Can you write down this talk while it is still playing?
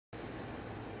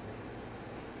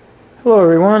Hello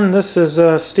everyone, this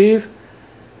is Steve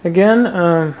again.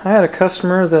 I had a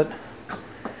customer that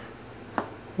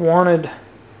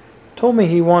told me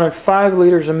he wanted 5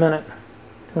 liters a minute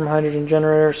from hydrogen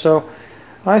generator, so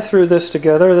I threw this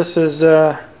together. This is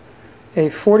a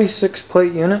 46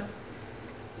 plate unit.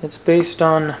 It's based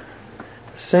on the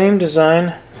same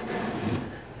design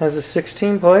as a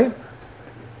 16 plate,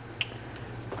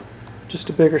 just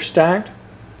a bigger stack.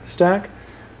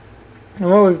 And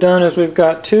what we've done is we've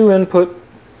got 2 input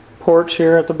ports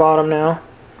here at the bottom now,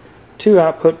 2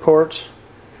 output ports,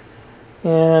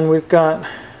 and we've got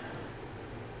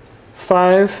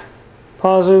 5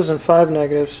 positives and 5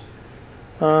 negatives.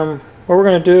 What we're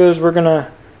going to do is we're going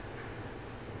to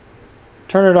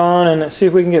turn it on and see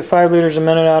if we can get 5 liters a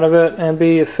minute out of it and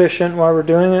be efficient while we're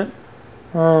doing it.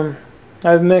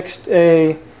 I've mixed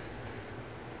a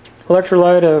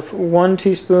electrolyte of 1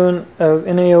 teaspoon of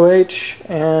NaOH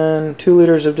and 2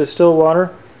 liters of distilled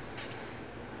water.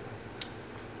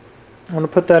 I'm going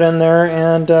to put that in there,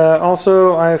 and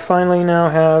also I finally now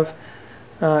have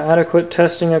adequate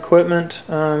testing equipment.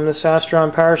 This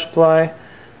Astron power supply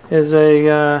is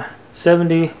a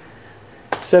 70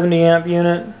 amp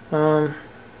unit. I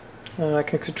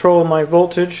can control my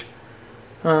voltage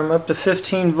up to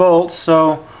 15 volts,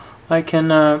 so I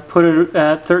can put it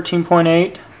at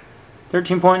 13.8,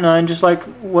 13.9, just like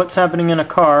what's happening in a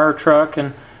car or truck,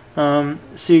 and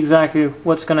see exactly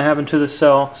what's going to happen to the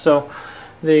cell. So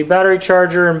the battery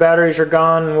charger and batteries are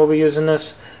gone, and we'll be using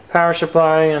this power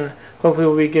supply, and hopefully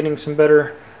we'll be getting some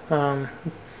better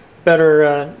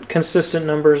consistent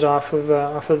numbers off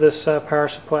of this power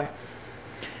supply.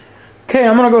 Okay,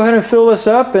 I'm going to go ahead and fill this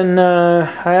up, and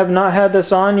I have not had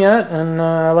this on yet, and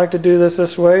I like to do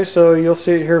this way, so you'll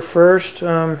see it here first.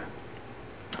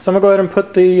 So I'm going to go ahead and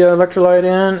put the electrolyte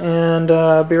in, and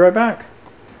be right back.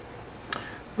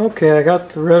 Okay, I got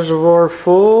the reservoir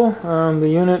full. The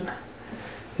unit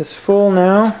is full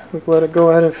now. We've let it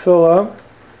go ahead and fill up,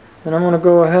 and I'm going to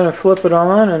go ahead and flip it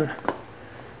on and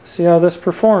see how this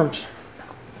performs.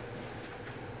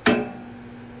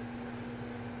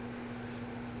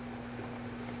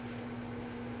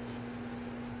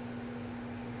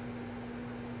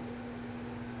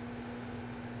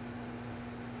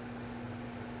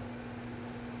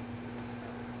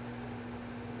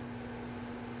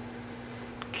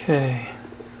 Okay,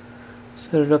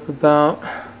 set it up about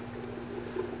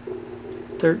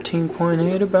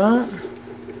 13.8 about.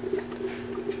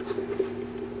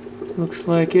 Looks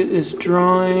like it is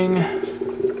drawing.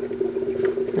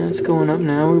 It's going up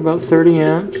now. We're about 30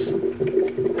 amps.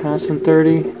 Passing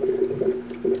 30.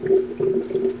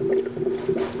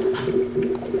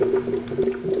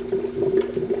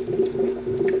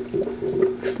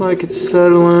 Looks like it's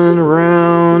settling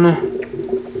around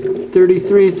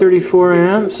 33, 34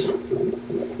 amps.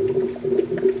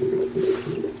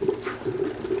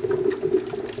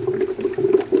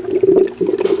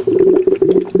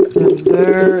 And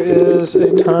there is a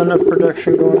ton of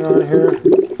production going on here.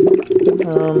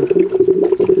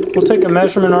 We'll take a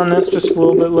measurement on this just a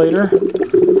little bit later.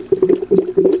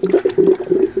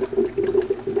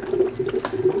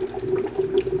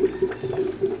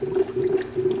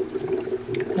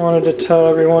 I wanted to tell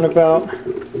everyone about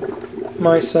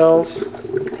my cells.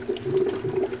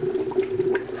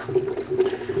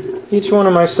 Each one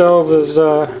of my cells is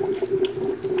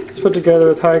put together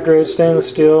with high-grade stainless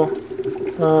steel.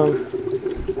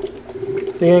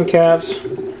 The end caps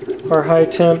are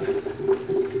high-temp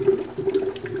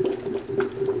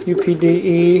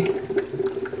UPDE,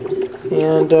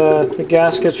 and the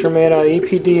gaskets are made out of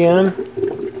EPDM.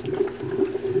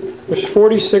 There's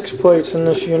 46 plates in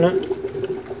this unit.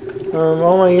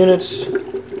 All my units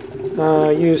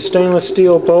use stainless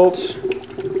steel bolts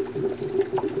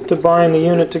to bind the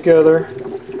unit together.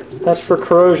 That's for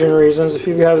corrosion reasons. If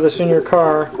you have this in your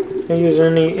car, you use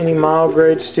any mild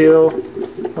grade steel,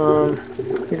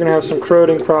 you're going to have some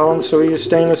corroding problems, so we use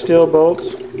stainless steel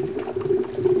bolts.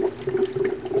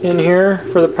 In here,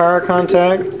 for the power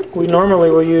contact, we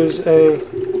normally will use a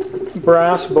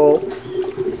brass bolt,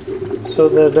 so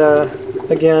that,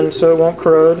 again, so it won't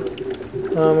corrode,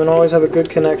 and always have a good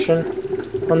connection.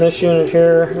 On this unit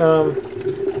here,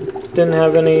 didn't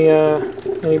have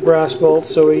any brass bolts,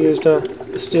 so we used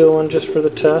a steel one just for the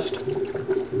test.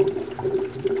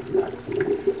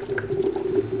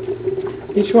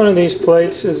 Each one of these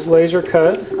plates is laser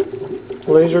cut,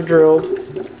 laser drilled.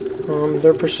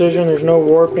 Their precision, there's no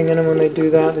warping in them when they do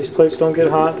that. These plates don't get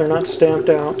hot, they're not stamped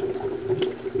out.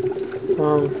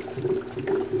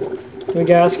 The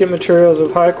gasket material is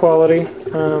of high quality,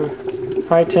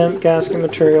 high temp gasket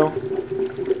material.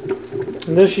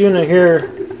 And this unit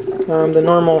here, the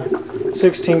normal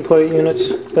 16 plate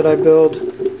units that I build.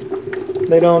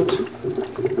 They don't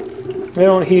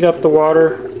heat up the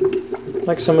water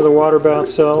like some of the water bath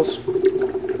cells,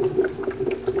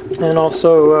 and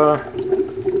also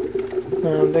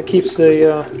that keeps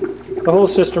the whole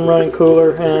system running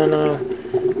cooler, and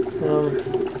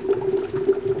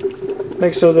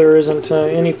makes so there isn't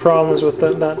any problems with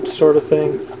that sort of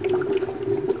thing.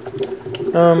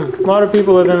 A lot of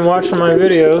people have been watching my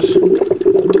videos.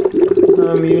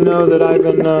 You know that I've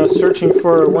been searching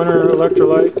for a winter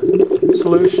electrolyte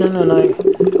solution, and I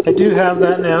do have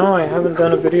that now. I haven't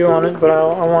done a video on it, but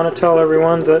I want to tell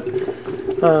everyone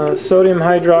that sodium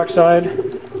hydroxide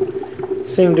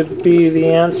seemed to be the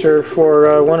answer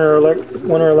for winter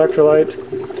electrolyte.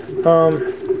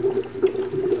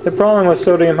 The problem with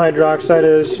sodium hydroxide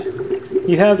is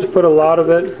you have to put a lot of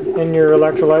it in your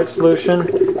electrolyte solution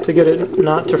to get it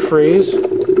not to freeze.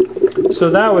 So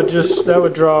that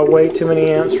would draw way too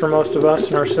many amps for most of us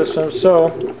in our system. So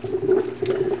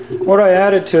what I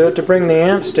added to it to bring the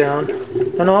amps down,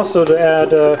 and also to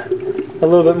add a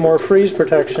little bit more freeze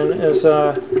protection, is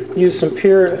use some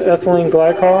pure ethylene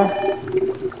glycol.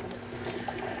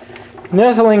 And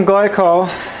ethylene glycol,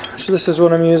 so this is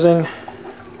what I'm using.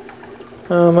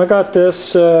 I got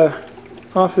this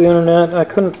off the internet. I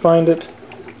couldn't find it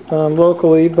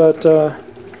locally, but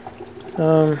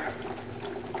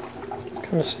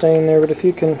kind of stain there, but if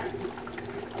you can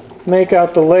make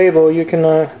out the label, you can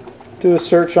do a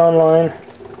search online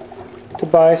to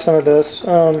buy some of this.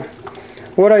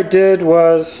 What I did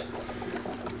was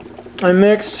I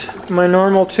mixed my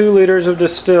normal 2 liters of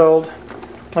distilled.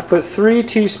 I put 3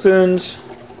 teaspoons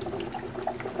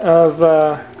of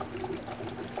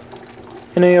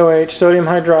NaOH, sodium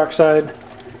hydroxide,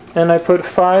 and I put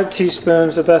 5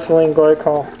 teaspoons of ethylene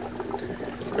glycol.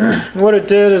 What it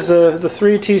did is the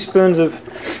 3 teaspoons of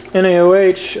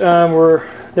NaOH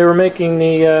they were making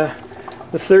the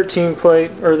 13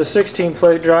 plate or the 16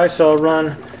 plate dry cell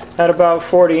run at about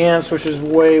 40 amps, which is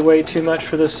way too much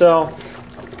for the cell.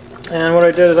 And what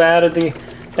I did is I added the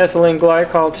ethylene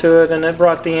glycol to it, and it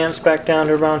brought the amps back down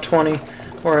to around 20,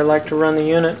 where I like to run the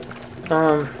unit.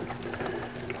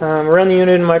 Ran the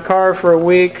unit in my car for a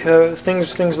week.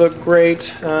 Things look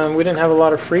great. We didn't have a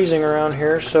lot of freezing around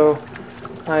here, so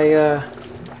I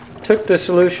took the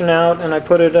solution out and I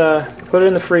put it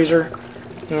in the freezer,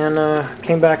 and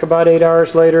came back about 8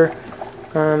 hours later.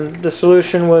 The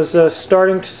solution was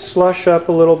starting to slush up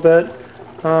a little bit,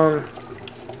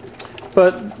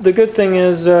 but the good thing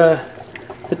is the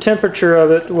temperature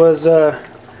of it was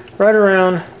right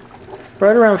around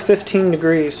 15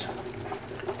 degrees,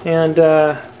 and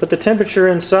but the temperature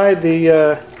inside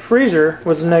the freezer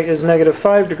was is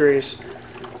 -5 degrees.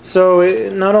 So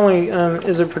not only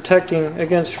is it protecting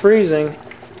against freezing,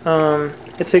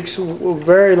 it takes a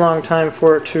very long time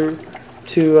for it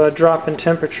to drop in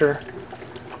temperature.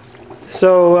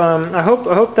 So I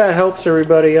hope that helps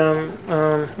everybody.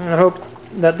 I hope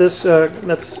that that's a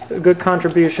good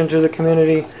contribution to the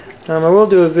community. I will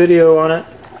do a video on it,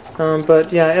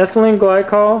 but yeah, ethylene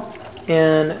glycol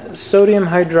and sodium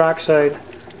hydroxide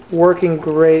working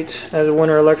great as a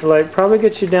winter electrolyte. Probably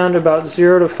gets you down to about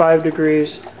 0 to 5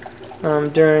 degrees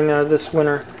during this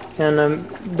winter, and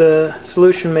the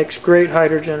solution makes great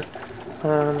hydrogen.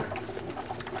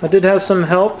 I did have some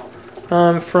help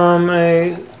from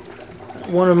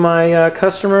one of my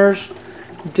customers.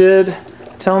 Did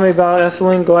tell me about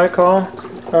ethylene glycol.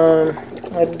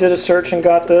 I did a search and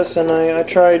got this, and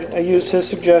I used his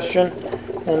suggestion,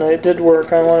 and it did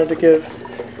work. I wanted to give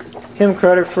him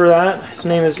credit for that. His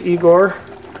name is Igor.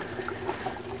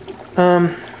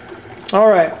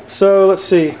 Alright, so let's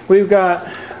see. We've got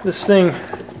this thing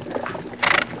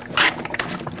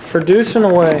producing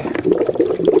away.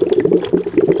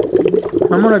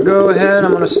 I'm going to go ahead,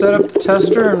 I'm going to set up the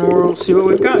tester, and we'll see what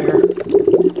we've got here.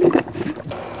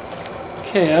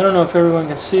 Okay, I don't know if everyone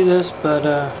can see this, but get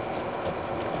a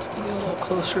little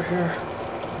closer here.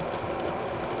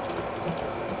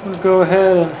 I'm going to go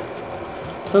ahead and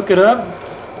hook it up.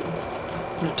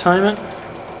 I'm going to time it.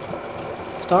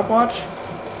 Stopwatch.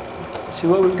 See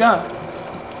what we've got.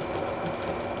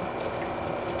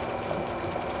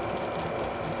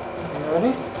 You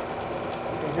ready?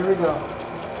 Okay, here we go.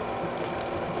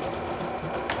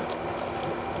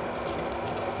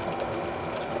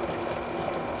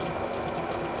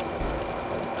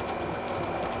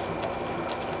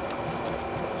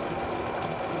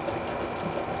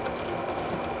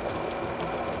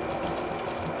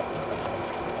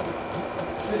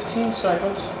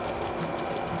 Seconds.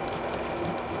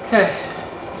 Okay,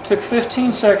 it took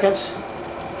 15 seconds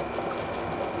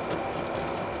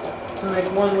to make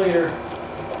 1 liter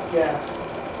gas.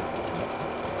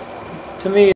 to me,